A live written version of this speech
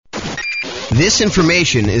This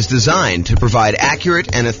information is designed to provide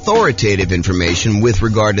accurate and authoritative information with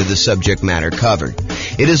regard to the subject matter covered.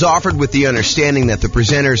 It is offered with the understanding that the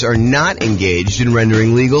presenters are not engaged in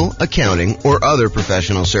rendering legal, accounting, or other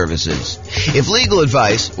professional services. If legal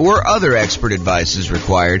advice or other expert advice is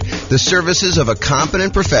required, the services of a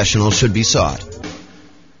competent professional should be sought.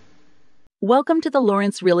 Welcome to the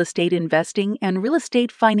Lawrence Real Estate Investing and Real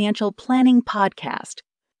Estate Financial Planning Podcast.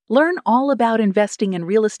 Learn all about investing in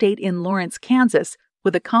real estate in Lawrence, Kansas,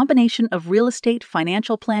 with a combination of real estate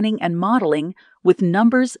financial planning and modeling with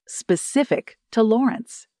numbers specific to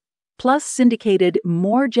Lawrence. Plus syndicated,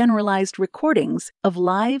 more generalized recordings of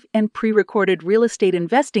live and pre-recorded real estate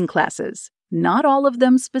investing classes, not all of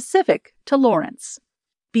them specific to Lawrence.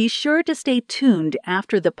 Be sure to stay tuned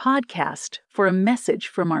after the podcast for a message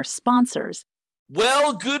from our sponsors.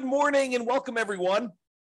 Well, good morning and welcome, everyone.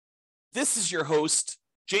 This is your host,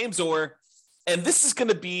 James Orr, and this is going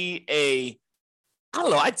to be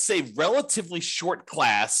I'd say relatively short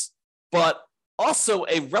class, but also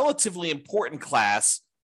a relatively important class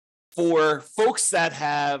for folks that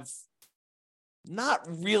have not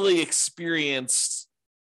really experienced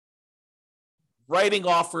writing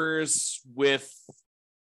offers with,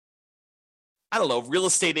 real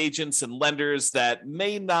estate agents and lenders that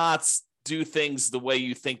may not do things the way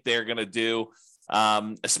you think they're going to do,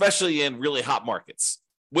 especially in really hot markets,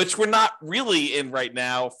 which we're not really in right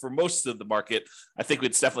now for most of the market. I think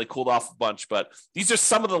it's definitely cooled off a bunch, but these are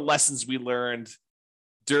some of the lessons we learned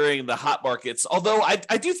during the hot markets, although I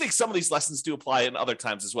do think some of these lessons do apply in other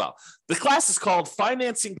times as well. The class is called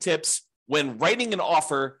Financing Tips When Writing an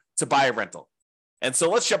Offer to Buy a Rental. And so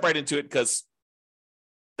let's jump right into it because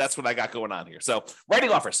that's what I got going on here. So writing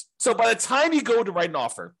offers. So by the time you go to write an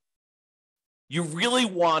offer, you really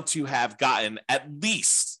want to have gotten at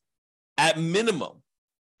minimum,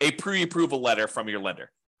 a pre-approval letter from your lender.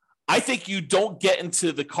 I think you don't get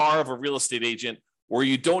into the car of a real estate agent or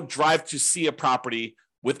you don't drive to see a property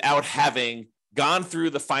without having gone through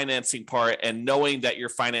the financing part and knowing that your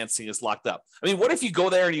financing is locked up. I mean, what if you go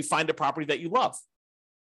there and you find a property that you love?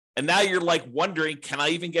 And now you're like wondering, can I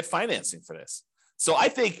even get financing for this? So I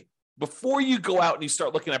think before you go out and you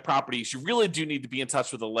start looking at properties, you really do need to be in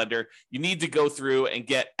touch with a lender. You need to go through and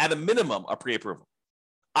get, at a minimum, a pre-approval.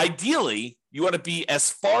 Ideally, you want to be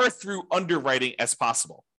as far through underwriting as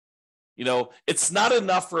possible. It's not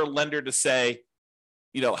enough for a lender to say,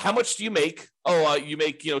 how much do you make? Oh, you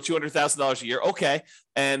make, $200,000 a year. Okay.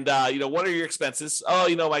 And, what are your expenses? Oh,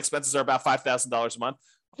 my expenses are about $5,000 a month.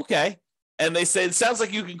 Okay. And they say, it sounds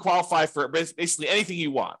like you can qualify for basically anything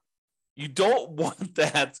you want. You don't want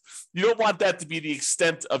that. You don't want that to be the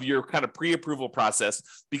extent of your kind of pre-approval process,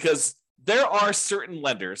 because there are certain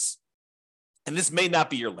lenders, and this may not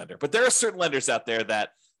be your lender, but there are certain lenders out there that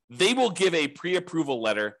they will give a pre-approval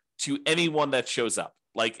letter to anyone that shows up.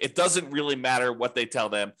 Like, it doesn't really matter what they tell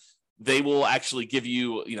them. They will actually give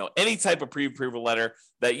you, any type of pre-approval letter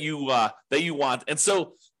that you want. And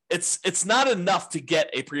so it's not enough to get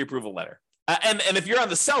a pre-approval letter. And if you're on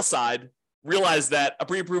the sell side, realize that a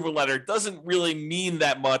pre-approval letter doesn't really mean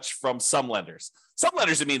that much from some lenders. Some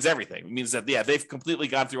lenders, it means everything. It means that, they've completely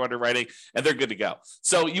gone through underwriting and they're good to go.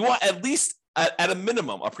 So you want at least at a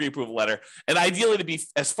minimum a pre-approval letter, and ideally to be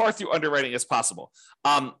as far through underwriting as possible.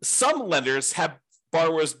 Some lenders have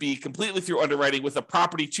borrowers be completely through underwriting with a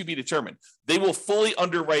property to be determined. They will fully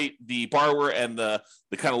underwrite the borrower and the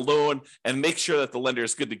kind of loan and make sure that the lender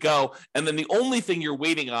is good to go. And then the only thing you're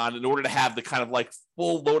waiting on in order to have the kind of like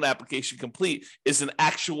full loan application complete is an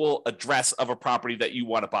actual address of a property that you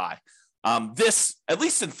want to buy. This, at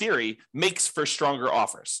least in theory, makes for stronger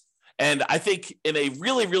offers. And I think in a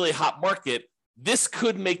really, really hot market, this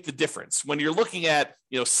could make the difference when you're looking at,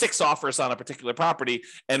 6 offers on a particular property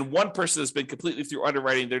and one person has been completely through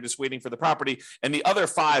underwriting. They're just waiting for the property. And the other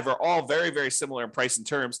 5 are all very, very similar in price and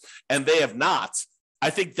terms, and they have not. I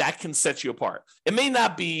think that can set you apart. It may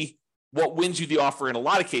not be what wins you the offer in a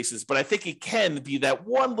lot of cases, but I think it can be that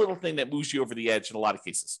one little thing that moves you over the edge in a lot of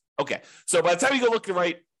cases. Okay. So by the time you go look to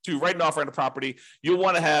write an offer on a property, you'll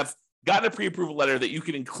want to have gotten a pre-approval letter that you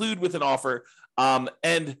can include with an offer.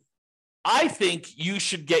 And I think you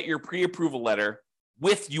should get your pre-approval letter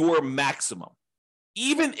with your maximum,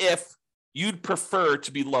 even if you'd prefer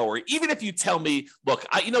to be lower. Even if you tell me, look,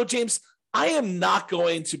 James, I am not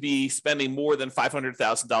going to be spending more than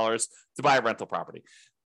 $500,000 to buy a rental property,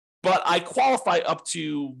 but I qualify up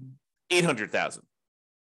to $800,000.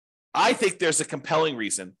 I think there's a compelling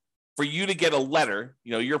reason for you to get a letter,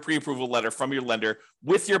 your pre-approval letter from your lender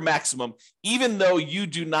with your maximum, even though you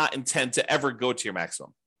do not intend to ever go to your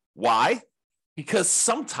maximum. Why? Because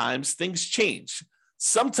sometimes things change.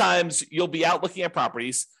 Sometimes you'll be out looking at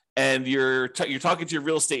properties and you're talking to your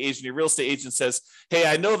real estate agent. Your real estate agent says, hey,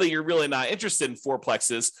 I know that you're really not interested in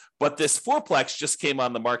fourplexes, but this fourplex just came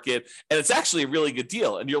on the market and it's actually a really good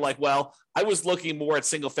deal. And you're like, well, I was looking more at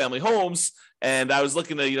single family homes and I was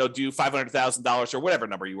looking to, do $500,000 or whatever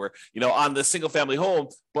number you were, on the single family home,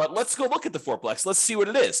 but let's go look at the fourplex. Let's see what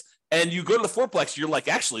it is. And you go to the fourplex, you're like,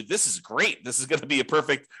 actually, this is great. This is going to be a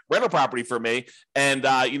perfect rental property for me. And,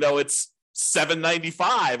 it's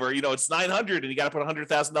 $795 or, it's $900 and you got to put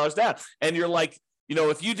 $100,000 down. And you're like,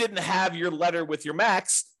 if you didn't have your letter with your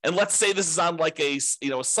max, and let's say this is on like a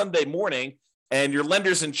Sunday morning and your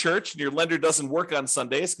lender's in church and your lender doesn't work on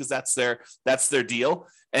Sundays because that's their deal.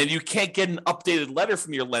 And you can't get an updated letter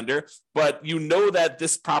from your lender, but you know that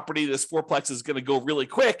this property, this fourplex is going to go really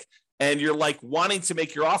quick. And you're like wanting to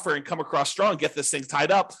make your offer and come across strong, get this thing tied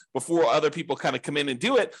up before other people kind of come in and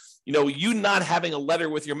do it. You not having a letter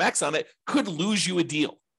with your max on it could lose you a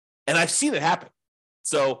deal. And I've seen it happen.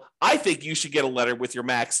 So I think you should get a letter with your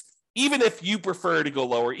max, even if you prefer to go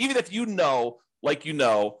lower, even if you know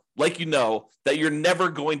that you're never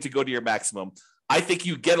going to go to your maximum. I think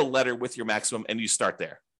you get a letter with your maximum and you start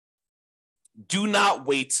there. Do not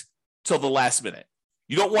wait till the last minute.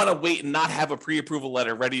 You don't want to wait and not have a pre-approval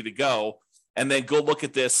letter ready to go and then go look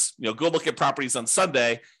at this, go look at properties on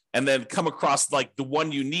Sunday and then come across like the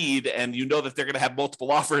one you need. And you know that they're going to have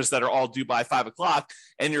multiple offers that are all due by 5:00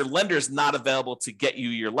 and your lender is not available to get you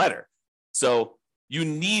your letter. So you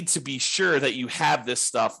need to be sure that you have this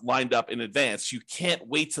stuff lined up in advance. You can't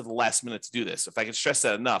wait till the last minute to do this. If I can stress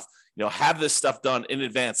that enough, have this stuff done in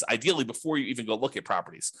advance, ideally before you even go look at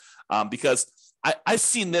properties. Because I've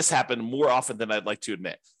seen this happen more often than I'd like to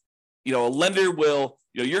admit. A lender will,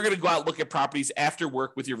 you're going to go out and look at properties after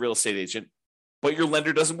work with your real estate agent, but your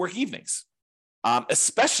lender doesn't work evenings.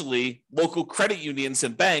 Especially local credit unions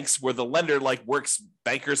and banks where the lender works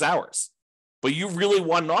bankers' hours, but you really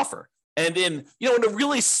want an offer. And in a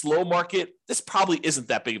really slow market, this probably isn't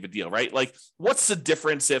that big of a deal, right? Like, what's the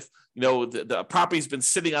difference if, the property's been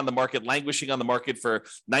sitting on the market, languishing on the market for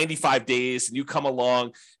 95 days, and you come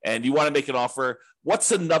along and you want to make an offer?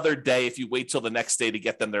 What's another day if you wait till the next day to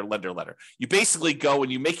get them their lender letter? You basically go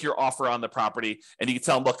and you make your offer on the property and you can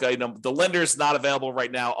tell them, look, the lender is not available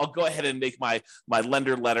right now. I'll go ahead and make my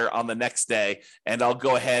lender letter on the next day and I'll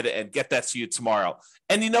go ahead and get that to you tomorrow.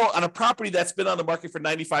 And, on a property that's been on the market for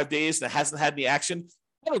 95 days and it hasn't had any action,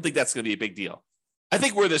 I don't think that's going to be a big deal. I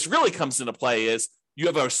think where this really comes into play is you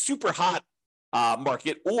have a super hot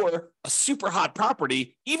market or a super hot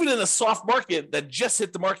property, even in a soft market that just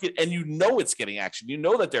hit the market and it's getting action.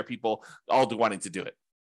 That there are people all wanting to do it.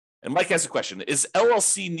 And Mike has a question. Is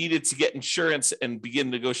LLC needed to get insurance and begin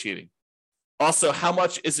negotiating? Also, how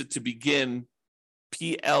much is it to begin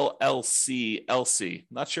PLLC LC?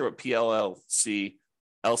 Not sure what PLLC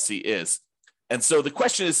LC is. And so the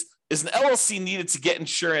question is an LLC needed to get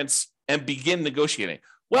insurance and begin negotiating?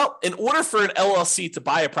 Well, in order for an LLC to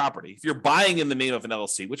buy a property, if you're buying in the name of an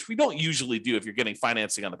LLC, which we don't usually do if you're getting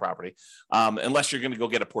financing on the property, unless you're going to go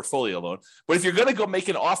get a portfolio loan. But if you're going to go make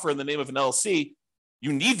an offer in the name of an LLC,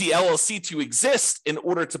 you need the LLC to exist in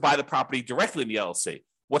order to buy the property directly in the LLC.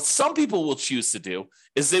 What some people will choose to do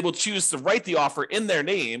is they will choose to write the offer in their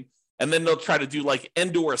name, and then they'll try to do like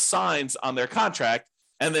and/or signs on their contract,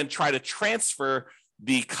 and then try to transfer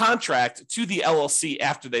the contract to the LLC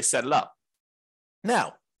after they set it up.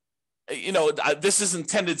 Now, this is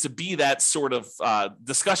intended to be that sort of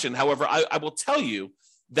discussion. However, I will tell you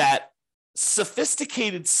that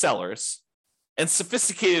sophisticated sellers and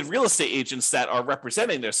sophisticated real estate agents that are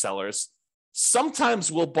representing their sellers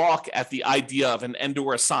sometimes will balk at the idea of an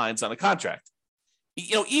and/or signs on a contract.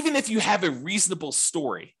 Even if you have a reasonable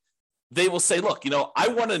story, they will say, look, I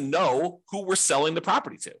want to know who we're selling the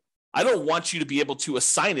property to. I don't want you to be able to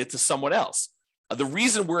assign it to someone else. The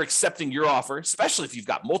reason we're accepting your offer, especially if you've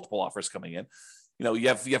got multiple offers coming in, you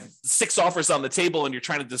have 6 offers on the table and you're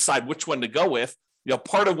trying to decide which one to go with.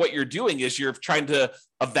 Part of what you're doing is you're trying to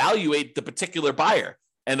evaluate the particular buyer.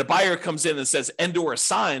 And the buyer comes in and says and/or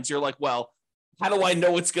signs. You're like, well, how do I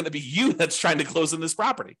know it's going to be you that's trying to close on this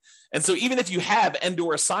property? And so even if you have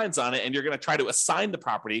and/or signs on it and you're going to try to assign the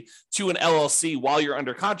property to an LLC while you're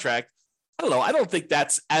under contract, I don't think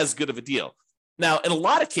that's as good of a deal. Now, in a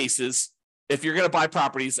lot of cases, if you're going to buy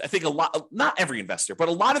properties, I think not every investor, but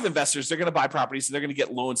a lot of investors, they're going to buy properties and they're going to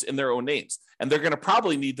get loans in their own names. And they're going to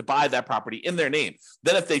probably need to buy that property in their name.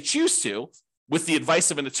 Then if they choose to, with the advice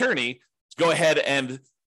of an attorney, go ahead and,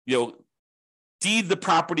 deed the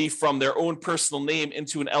property from their own personal name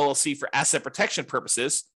into an LLC for asset protection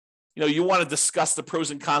purposes. You want to discuss the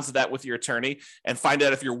pros and cons of that with your attorney and find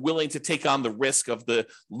out if you're willing to take on the risk of the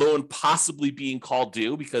loan possibly being called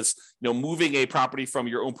due, because, moving a property from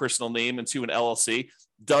your own personal name into an LLC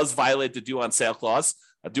does violate the due on sale clause,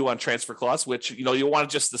 a due on transfer clause, which, you'll want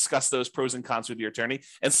to just discuss those pros and cons with your attorney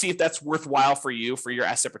and see if that's worthwhile for you for your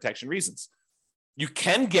asset protection reasons. You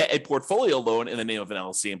can get a portfolio loan in the name of an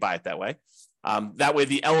LLC and buy it that way. That way,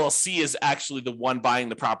 the LLC is actually the one buying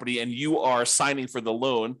the property, and you are signing for the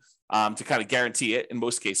loan to kind of guarantee it in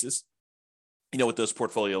most cases, with those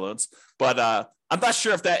portfolio loans. But I'm not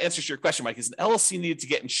sure if that answers your question, Mike. Is an LLC needed to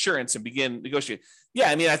get insurance and begin negotiating?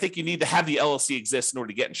 Yeah, I think you need to have the LLC exist in order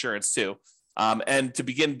to get insurance too. And to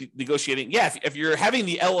begin negotiating. Yeah, if you're having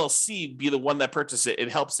the LLC be the one that purchases it,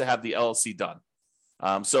 it helps to have the LLC done.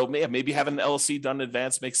 So maybe having an LLC done in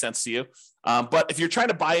advance makes sense to you. But if you're trying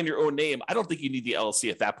to buy in your own name, I don't think you need the LLC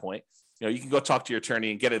at that point. You can go talk to your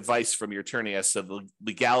attorney and get advice from your attorney as to the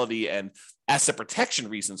legality and asset protection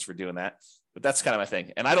reasons for doing that. But that's kind of my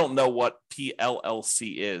thing. And I don't know what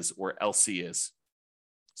PLLC is or LC is.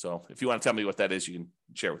 So if you want to tell me what that is, you can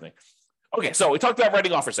share with me. Okay, so we talked about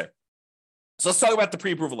writing offers there. So let's talk about the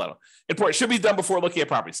pre-approval letter. Important. Should be done before looking at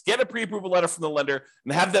properties. Get a pre-approval letter from the lender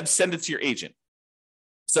and have them send it to your agent.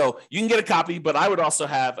 So you can get a copy, but I would also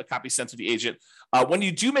have a copy sent to the agent. When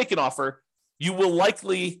you do make an offer, you will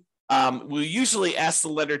likely, we'll usually ask the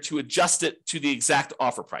lender to adjust it to the exact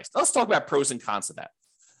offer price. Now, let's talk about pros and cons of that.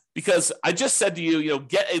 Because I just said to you,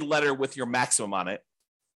 get a letter with your maximum on it.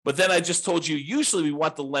 But then I just told you, usually we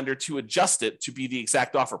want the lender to adjust it to be the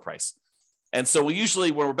exact offer price. And so we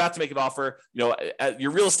usually, when we're about to make an offer,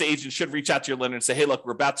 your real estate agent should reach out to your lender and say, hey, look,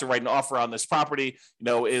 we're about to write an offer on this property.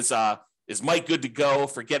 Is Mike good to go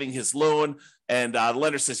for getting his loan? And the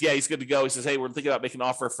lender says, yeah, he's good to go. He says, hey, we're thinking about making an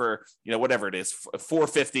offer for, whatever it is,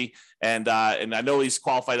 $450. And I know he's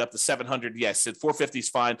qualified up to $700. Yes, at $450 is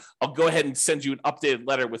fine. I'll go ahead and send you an updated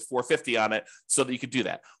letter with $450 on it so that you could do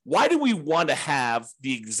that. Why do we want to have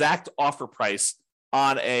the exact offer price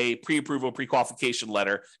on a pre-approval, pre-qualification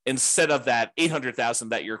letter instead of that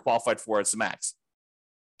 $800,000 that you're qualified for as the max?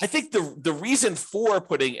 I think the reason for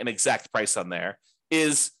putting an exact price on there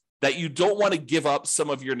is that you don't want to give up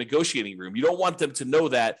some of your negotiating room. You don't want them to know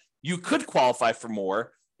that you could qualify for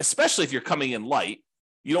more, especially if you're coming in light.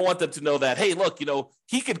 You don't want them to know that, hey, look,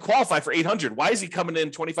 he could qualify for $800. Why is he coming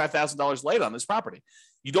in $25,000 light on this property?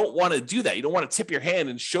 You don't want to do that. You don't want to tip your hand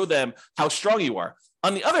and show them how strong you are.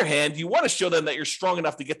 On the other hand, you want to show them that you're strong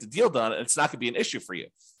enough to get the deal done, and it's not going to be an issue for you.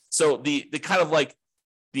 So the kind of like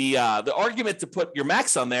the argument to put your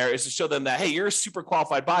max on there is to show them that, hey, you're a super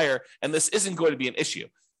qualified buyer, and this isn't going to be an issue.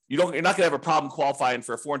 You're not going to have a problem qualifying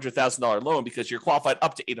for a $400,000 loan because you're qualified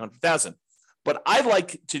up to $800,000. But I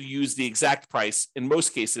like to use the exact price in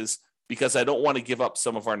most cases because I don't want to give up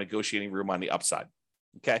some of our negotiating room on the upside.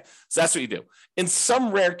 Okay, so that's what you do. In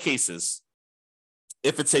some rare cases,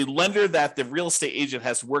 if it's a lender that the real estate agent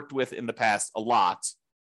has worked with in the past a lot,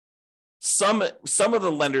 some of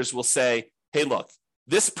the lenders will say, hey, look,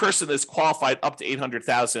 this person is qualified up to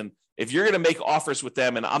 $800,000. If you're going to make offers with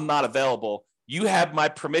them and I'm not available, you have my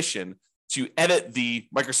permission to edit the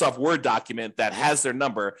Microsoft Word document that has their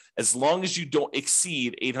number as long as you don't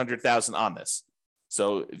exceed $800,000 on this.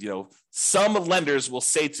 So, some lenders will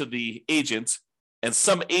say to the agent, and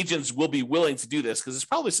some agents will be willing to do this because there's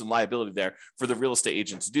probably some liability there for the real estate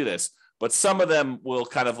agent to do this. But some of them will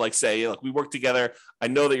kind of like say, look, we work together. I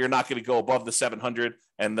know that you're not going to go above the 700.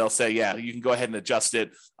 And they'll say, yeah, you can go ahead and adjust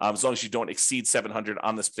it as long as you don't exceed 700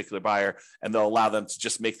 on this particular buyer. And they'll allow them to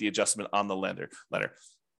just make the adjustment on the letter.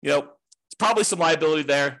 It's probably some liability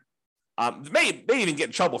there. May even get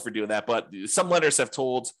in trouble for doing that. But some lenders have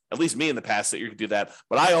told, at least me in the past, that you can do that.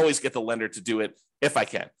 But I always get the lender to do it if I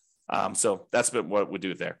can. So that's been what we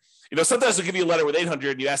do there. Sometimes they'll give you a letter with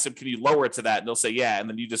 800 and you ask them, can you lower it to that? And they'll say, yeah. And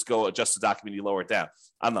then you just go adjust the document, you lower it down.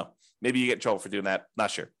 I don't know. Maybe you get in trouble for doing that. Not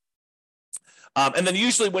sure. And then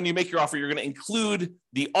usually when you make your offer, you're going to include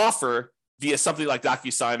the offer via something like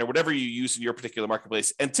DocuSign or whatever you use in your particular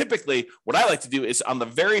marketplace. And typically what I like to do is on the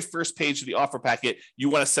very first page of the offer packet, you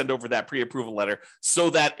want to send over that pre-approval letter so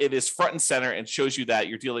that it is front and center and shows you that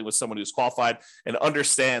you're dealing with someone who's qualified and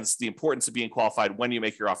understands the importance of being qualified when you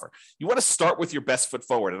make your offer. You want to start with your best foot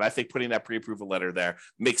forward. And I think putting that pre-approval letter there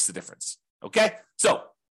makes the difference. Okay. So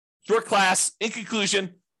short class, in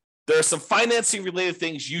conclusion, there are some financing related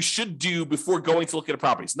things you should do before going to look at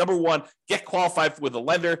properties. Number one, get qualified with a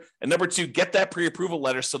lender. And number two, get that pre-approval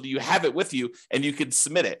letter so that you have it with you and you can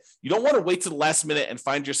submit it. You don't want to wait to the last minute and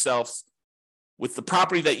find yourselves with the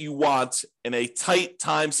property that you want in a tight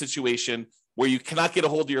time situation where you cannot get a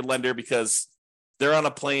hold of your lender because they're on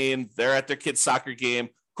a plane, they're at their kid's soccer game,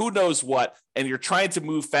 who knows what, and you're trying to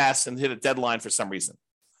move fast and hit a deadline for some reason.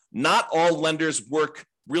 Not all lenders work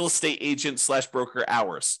real estate agent / broker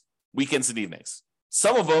hours, weekends and evenings.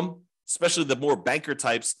 Some of them, especially the more banker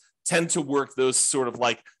types, tend to work those sort of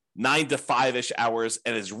like 9 to 5-ish hours,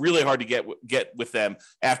 and it's really hard to get with them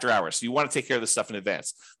after hours. So you want to take care of this stuff in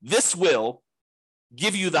advance. This will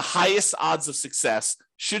give you the highest odds of success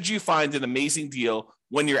should you find an amazing deal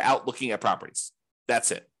when you're out looking at properties.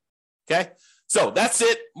 That's it. Okay? So that's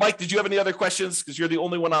it. Mike, did you have any other questions? Because you're the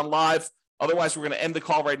only one on live. Otherwise, we're going to end the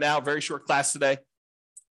call right now. Very short class today.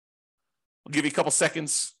 I'll give you a couple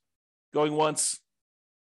seconds. Going once.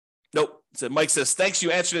 Nope. So Mike says, thanks,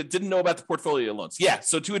 you answered it. Didn't know about the portfolio loans. Yeah,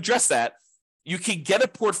 so to address that, you can get a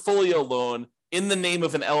portfolio loan in the name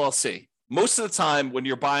of an LLC. Most of the time when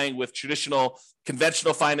you're buying with traditional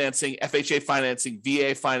conventional financing, FHA financing,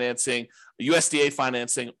 VA financing, USDA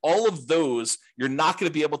financing, all of those, you're not going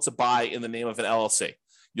to be able to buy in the name of an LLC.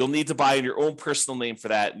 You'll need to buy in your own personal name for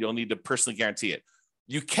that. You'll need to personally guarantee it.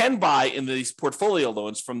 You can buy in these portfolio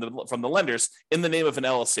loans from the lenders in the name of an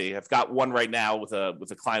LLC. I've got one right now with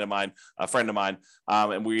a client of mine, a friend of mine,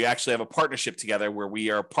 and we actually have a partnership together where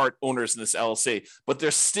we are part owners in this LLC. But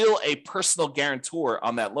there's still a personal guarantor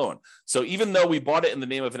on that loan. So even though we bought it in the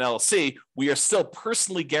name of an LLC, we are still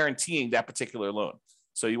personally guaranteeing that particular loan.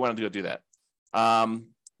 So you want to go do that.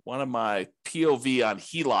 One of my POV on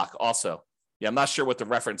HELOC also. Yeah, I'm not sure what the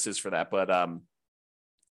reference is for that, but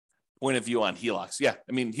point of view on HELOCs. Yeah,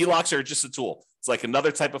 I mean, HELOCs are just a tool. It's like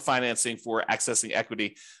another type of financing for accessing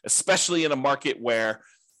equity, especially in a market where,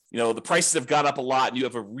 you know, the prices have gone up a lot and you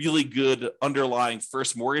have a really good underlying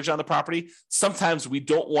first mortgage on the property. Sometimes we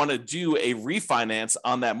don't want to do a refinance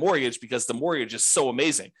on that mortgage because the mortgage is so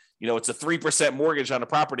amazing. You know, it's a 3% mortgage on a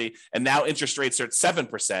property and now interest rates are at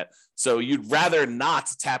 7%. So you'd rather not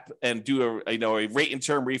tap and do a rate and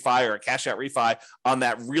term refi or a cash out refi on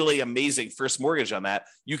that really amazing first mortgage on that.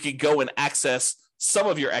 You could go and access some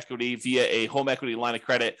of your equity via a home equity line of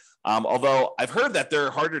credit. Although I've heard that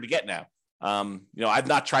they're harder to get now. I've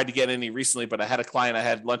not tried to get any recently, but I had a client I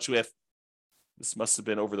had lunch with. This must have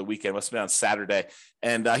been over the weekend, must have been on Saturday.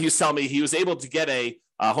 And he was telling me he was able to get a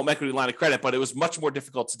home equity line of credit, but it was much more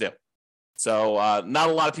difficult to do. So not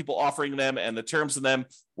a lot of people offering them, and the terms of them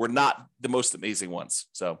were not the most amazing ones.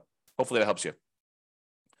 So hopefully that helps you.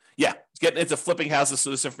 Yeah, getting into flipping houses, so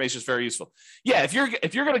this information is very useful. Yeah, if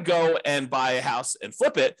you're going to go and buy a house and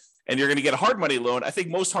flip it, and you're going to get a hard money loan, I think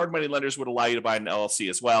most hard money lenders would allow you to buy an LLC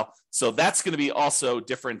as well. So that's going to be also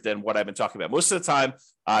different than what I've been talking about. Most of the time,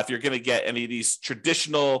 if you're going to get any of these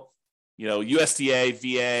traditional, USDA,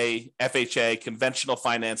 VA, FHA, conventional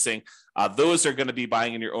financing, those are going to be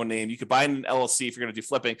buying in your own name. You could buy in an LLC if you're going to do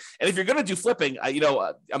flipping. And if you're going to do flipping,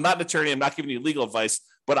 I'm not an attorney. I'm not giving you legal advice.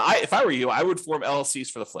 But if I were you, I would form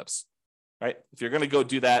LLCs for the flips. Right? If you're going to go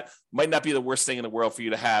do that, might not be the worst thing in the world for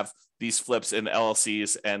you to have these flips in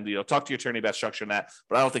LLCs and, talk to your attorney about structuring that,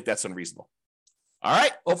 but I don't think that's unreasonable. All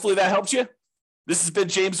right. Hopefully that helps you. This has been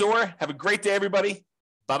James Orr. Have a great day, everybody.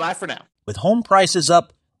 Bye-bye for now. With home prices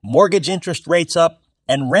up, mortgage interest rates up,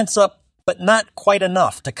 and rents up, but not quite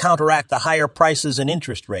enough to counteract the higher prices and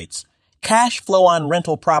interest rates, cash flow on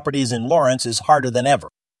rental properties in Lawrence is harder than ever.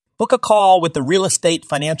 Book a call with the Real Estate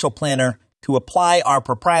Financial Planner to apply our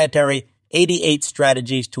proprietary 88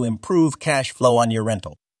 strategies to improve cash flow on your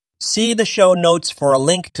rental. See the show notes for a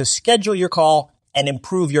link to schedule your call and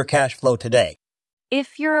improve your cash flow today.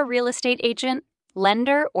 If you're a real estate agent,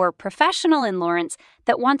 lender, or professional in Lawrence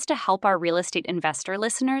that wants to help our real estate investor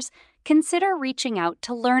listeners, consider reaching out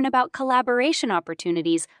to learn about collaboration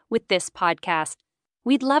opportunities with this podcast.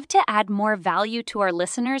 We'd love to add more value to our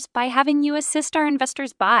listeners by having you assist our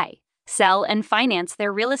investors buy, sell, and finance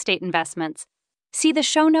their real estate investments. See the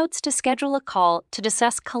show notes to schedule a call to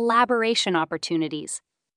discuss collaboration opportunities.